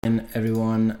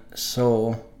Everyone.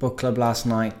 So, book club last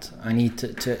night. I need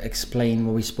to explain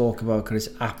what we spoke about because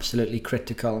it's absolutely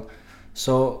critical.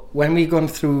 So, when we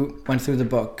went through the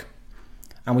book,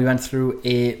 and we went through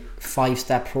a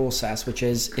 5-step process, which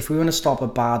is if we want to stop a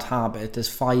bad habit, there's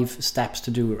 5 steps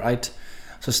to do, right?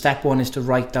 So, step 1 is to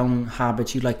write down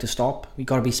habits you'd like to stop. You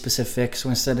got to be specific. So,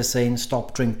 instead of saying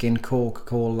stop drinking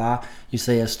Coca-Cola, you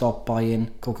say stop buying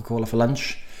Coca-Cola for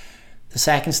lunch. The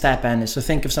second step then is to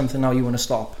think of something now you want to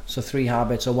stop. So 3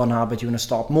 habits or 1 habit you want to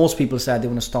stop. Most people said they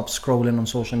want to stop scrolling on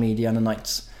social media on the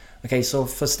nights. Okay, so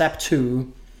for step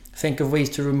 2, think of ways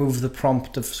to remove the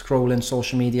prompt of scrolling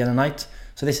social media at night.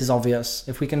 So this is obvious.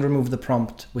 If we can remove the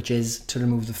prompt, which is to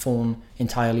remove the phone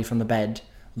entirely from the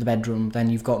bedroom, then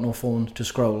you've got no phone to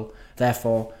scroll.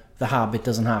 Therefore, the habit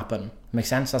doesn't happen. Make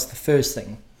sense? That's the first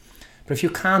thing. But if you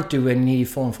can't do it and need your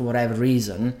phone for whatever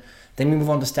reason, then we move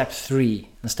on to step 3.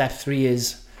 And step 3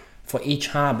 is, for each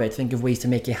habit, think of ways to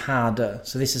make it harder.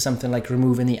 So this is something like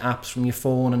removing the apps from your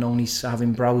phone and only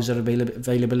having browser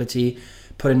availability,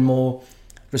 putting more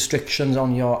restrictions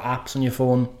on your apps on your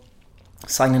phone,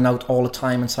 signing out all the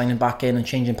time and signing back in and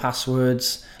changing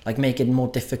passwords, like make it more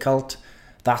difficult.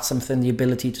 That's something, the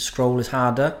ability to scroll is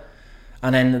harder.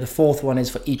 And then the 4th one is,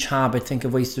 for each habit, think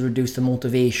of ways to reduce the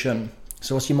motivation.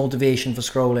 So what's your motivation for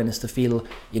scrolling? Is to feel,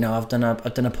 I've done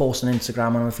a post on Instagram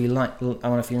and I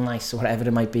want to feel nice or whatever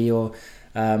it might be, or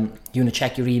you want to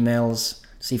check your emails,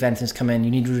 see if anything's come in. You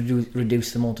need to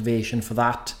reduce the motivation for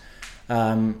that.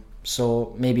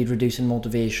 So maybe reducing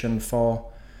motivation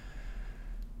for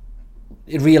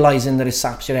realizing that it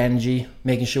saps your energy,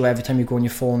 making sure every time you go on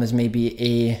your phone there's maybe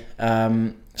a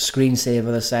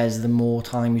screensaver that says the more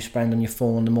time you spend on your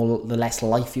phone, the less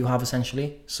life you have,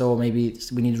 essentially. So maybe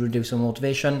we need to reduce some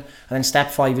motivation. And then step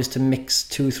 5 is to mix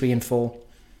 2, 3 and 4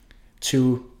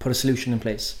 to put a solution in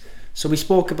place. So we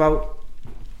spoke about,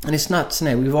 and it's nuts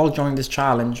now, we've all joined this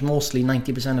challenge. Mostly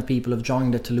 90% of people have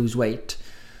joined it to lose weight.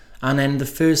 And then the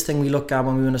first thing we look at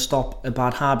when we want to stop a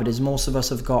bad habit is most of us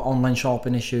have got online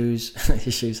shopping issues,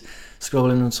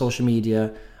 scrolling on social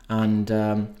media and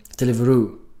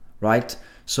Deliveroo, right?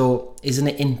 So isn't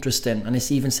it interesting? And it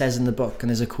even says in the book, and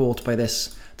there's a quote by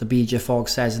this, the BJ Fogg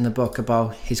says in the book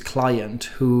about his client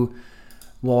who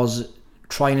was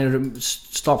trying to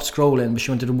stop scrolling, but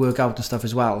she wanted to work out and stuff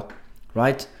as well,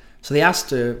 right? So they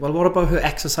asked her, well, what about her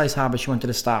exercise habit she wanted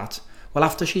to start? Well,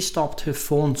 after she stopped her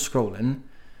phone scrolling,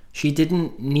 she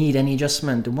didn't need any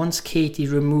adjustment. Once Katie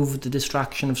removed the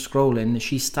distraction of scrolling,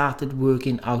 she started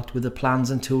working out with the plans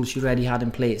and tools she already had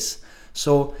in place.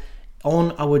 So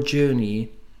on our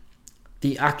journey,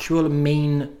 the actual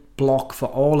main block for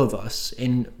all of us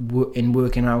in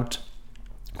working out,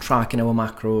 tracking our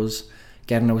macros,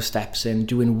 getting our steps in,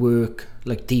 doing work,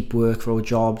 like deep work for our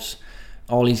jobs,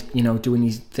 all these, doing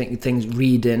these things,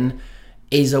 reading,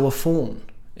 is our phone.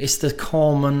 It's the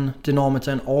common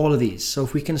denominator in all of these. So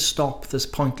if we can stop this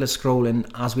pointless scrolling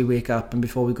as we wake up and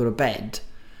before we go to bed,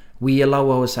 we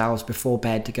allow ourselves before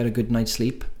bed to get a good night's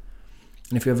sleep.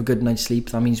 And if we have a good night's sleep,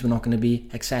 that means we're not going to be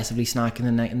excessively snacking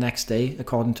the next day,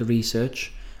 according to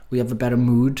research. We have a better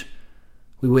mood.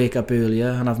 We wake up earlier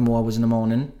and have more hours in the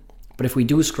morning. But if we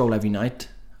do scroll every night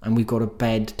and we go to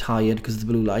bed tired because of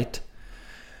the blue light,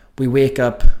 we wake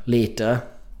up later,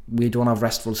 we don't have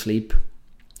restful sleep.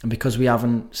 And because we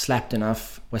haven't slept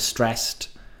enough, we're stressed.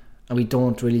 And we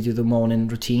don't really do the morning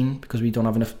routine because we don't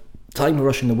have enough time. We're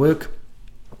rushing to work,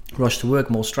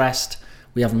 more stressed.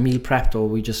 We haven't meal prepped, or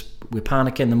we're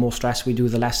panicking. The more stress we do,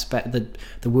 the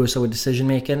worse our decision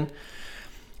making.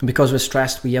 And because we're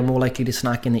stressed, we are more likely to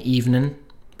snack in the evening,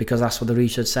 because that's what the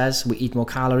research says. We eat more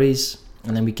calories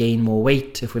and then we gain more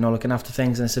weight if we're not looking after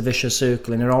things, and it's a vicious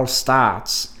circle, and it all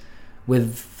starts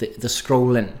with the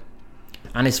scrolling.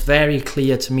 And it's very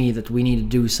clear to me that we need to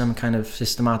do some kind of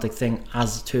systematic thing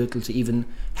as a Turtle to even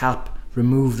help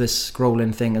remove this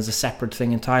scrolling thing as a separate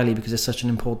thing entirely, because it's such an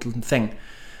important thing.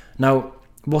 Now,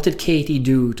 what did Katie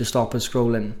do to stop her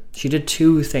scrolling? She did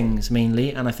 2 things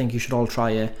mainly, and I think you should all try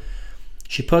it.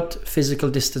 She put physical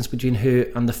distance between her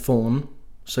and the phone,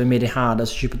 so it made it harder.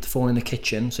 So she put the phone in the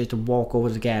kitchen, so you had to walk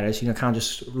over to get it. So you can't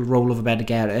just roll over bed to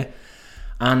get it.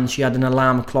 And she had an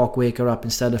alarm clock wake her up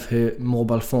instead of her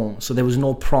mobile phone. So there was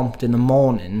no prompt in the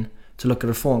morning to look at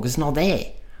her phone because it's not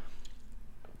there.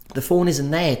 The phone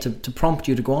isn't there to prompt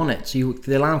you to go on it. So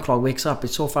the alarm clock wakes up.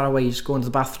 It's so far away. You just go into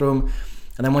the bathroom.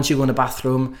 And then once you go in the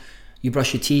bathroom, you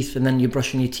brush your teeth. And then you're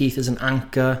brushing your teeth as an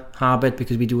anchor habit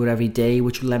because we do it every day,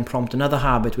 which will then prompt another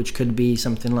habit, which could be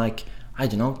something like,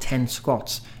 10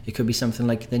 squats. It could be something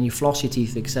like, then you floss your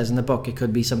teeth, like it says in the book. It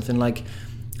could be something like,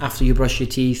 after you brush your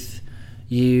teeth,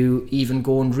 you even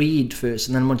go and read first,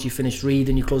 and then once you finish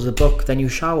reading, you close the book, then you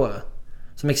shower.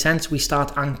 Does it make sense? We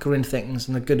start anchoring things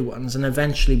and the good ones, and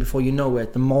eventually, before you know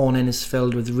it, the morning is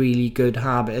filled with really good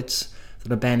habits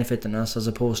that are benefiting us, as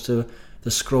opposed to the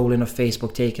scrolling of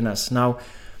Facebook taking us. Now,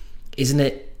 isn't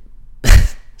it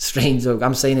strange?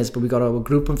 I'm saying this, but we got our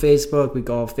group on Facebook, we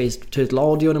got Turtle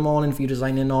Audio in the morning for you to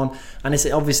sign in on, and it's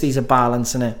obviously a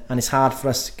balance in it, and it's hard for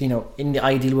us, you know, in the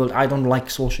ideal world. I don't like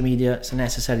social media. It's a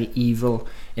necessary evil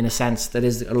in a sense. There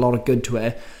is a lot of good to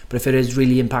it, but if it is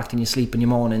really impacting your sleep in your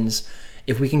mornings,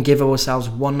 if we can give ourselves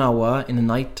 1 hour in the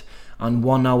night and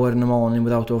 1 hour in the morning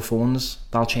without our phones,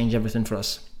 that'll change everything for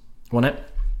us, won't it?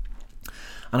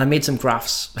 And I made some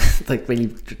graphs, like really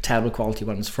terrible quality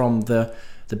ones, from the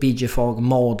BJ Fogg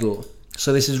model.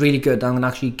 So this is really good. I'm going to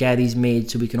actually get these made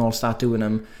so we can all start doing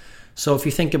them. So if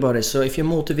you think about it, so if your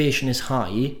motivation is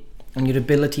high and your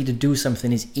ability to do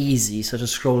something is easy, such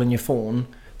as scrolling your phone,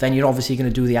 then you're obviously going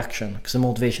to do the action because the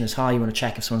motivation is high. You want to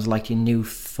check if someone's liked your new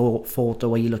photo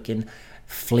where you look in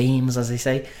flames, as they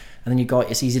say, and then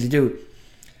it's easy to do.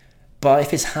 But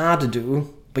if it's hard to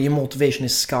do, but your motivation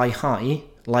is sky high,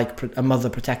 like a mother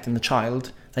protecting the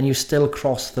child, then you still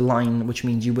cross the line, which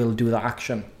means you will do that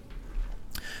action.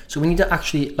 So we need to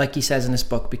actually, like he says in this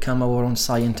book, become our own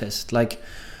scientist. Like,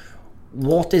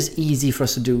 what is easy for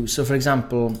us to do? So for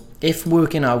example, if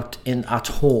working out at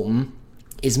home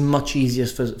is much easier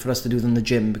for us to do than the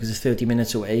gym because it's 30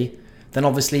 minutes away, then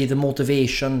obviously the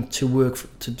motivation to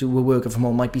do a workout from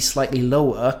home might be slightly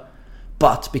lower,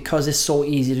 but because it's so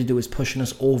easy to do, it's pushing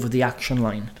us over the action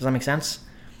line. Does that make sense?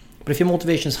 But if your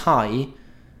motivation is high,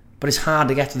 but it's hard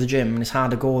to get to the gym and it's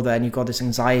hard to go there, and you've got this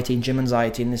anxiety and gym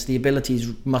anxiety, and the ability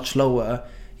is much lower,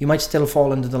 you might still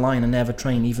fall under the line and never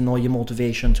train, even though your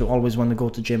motivation to always want to go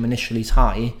to gym initially is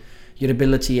high. Your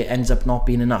ability ends up not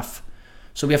being enough.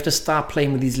 So we have to start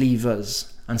playing with these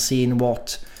levers and seeing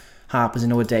what happens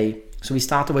in our day. So we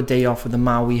start our day off with the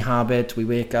Maui habit. We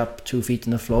wake up 2 feet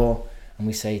on the floor and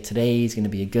we say, today is going to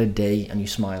be a good day, and you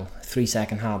smile.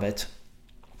 3-second habit.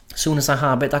 As soon as that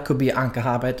habit, that could be an anchor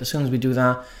habit, as soon as we do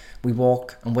that, we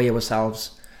walk and weigh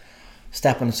ourselves.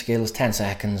 Step on the scales, 10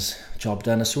 seconds, job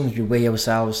done. As soon as we weigh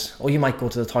ourselves, or you might go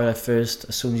to the toilet first.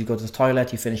 As soon as you go to the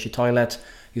toilet, you finish your toilet,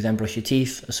 you then brush your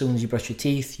teeth. As soon as you brush your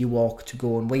teeth, you walk to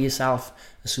go and weigh yourself.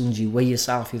 As soon as you weigh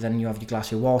yourself, you have your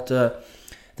glass of water.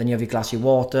 Then you have your glass of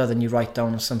water, then you write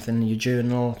down something in your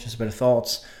journal, just a bit of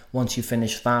thoughts. Once you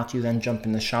finish that, you then jump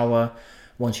in the shower.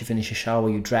 Once you finish your shower,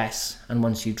 you dress. And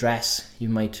once you dress, you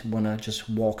might want to just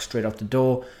walk straight out the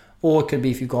door. Or it could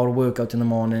be, if you've got a workout in the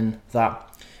morning,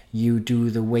 that you do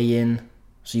the weigh-in.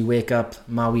 So you wake up,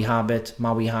 Maui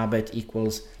habit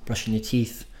equals brushing your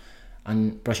teeth,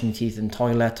 and brushing your teeth, and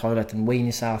toilet, and weighing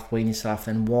yourself,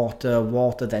 then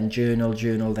water, then journal,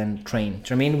 then train. Do you know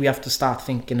what I mean? We have to start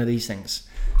thinking of these things.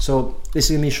 So this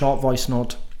is going to be a short voice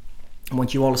note. I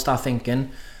want you all to start thinking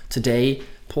today,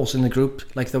 post in the group,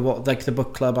 like the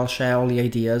book club. I'll share all the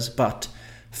ideas, but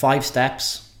 5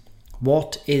 steps.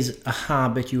 What is a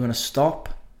habit you want to stop?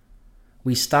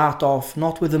 We start off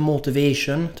not with the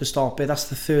motivation to stop it. That's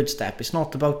the 3rd step. It's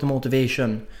not about the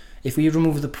motivation. If we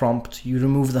remove the prompt, you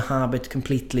remove the habit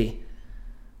completely,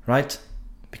 right?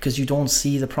 Because you don't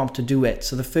see the prompt to do it.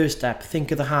 So the 1st step,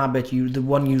 think of the habit, the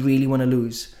one you really want to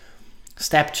lose.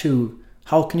 Step 2,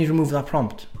 how can you remove that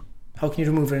prompt? How can you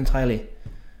remove it entirely?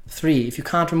 3, if you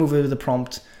can't remove it with the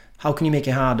prompt, how can you make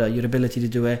it harder, your ability to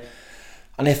do it?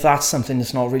 And if that's something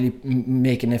that's not really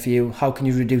making it for you, how can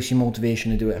you reduce your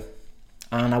motivation to do it?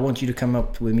 And I want you to come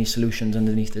up with me solutions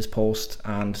underneath this post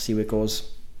and see where it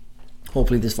goes.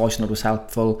 Hopefully this voice note was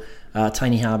helpful.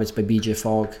 Tiny Habits by BJ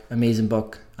Fogg, amazing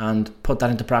book, and put that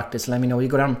into practice. Let me know. You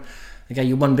go down, okay,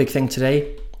 you one big thing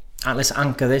today, and let's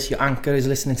anchor this. Your anchor is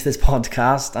listening to this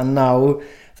podcast, and now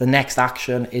the next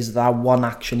action is that one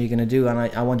action you're going to do, and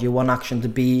I want your one action to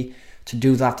be to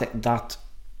do that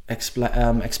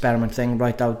experiment thing.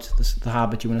 Write out the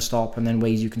habit you want to stop, and then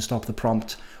ways you can stop the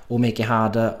prompt or make it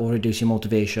harder or reduce your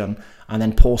motivation, and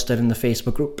then post it in the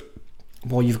Facebook group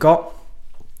what you've got,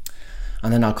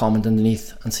 and then I'll comment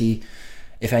underneath and see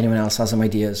if anyone else has some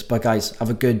ideas. But guys, have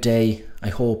a good day. I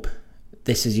hope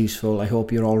this is useful. I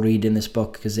hope you're all reading this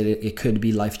book, because it could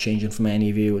be life-changing for many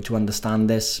of you to understand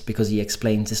this, because he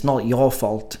explains it's not your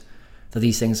fault that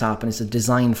these things happen. It's a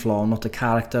design flaw, not a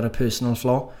character, a personal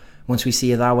flaw. Once we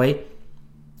see it that way,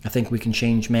 I think we can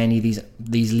change many of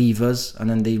these levers, and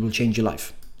then they will change your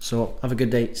life. So have a good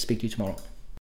day. Speak to you tomorrow.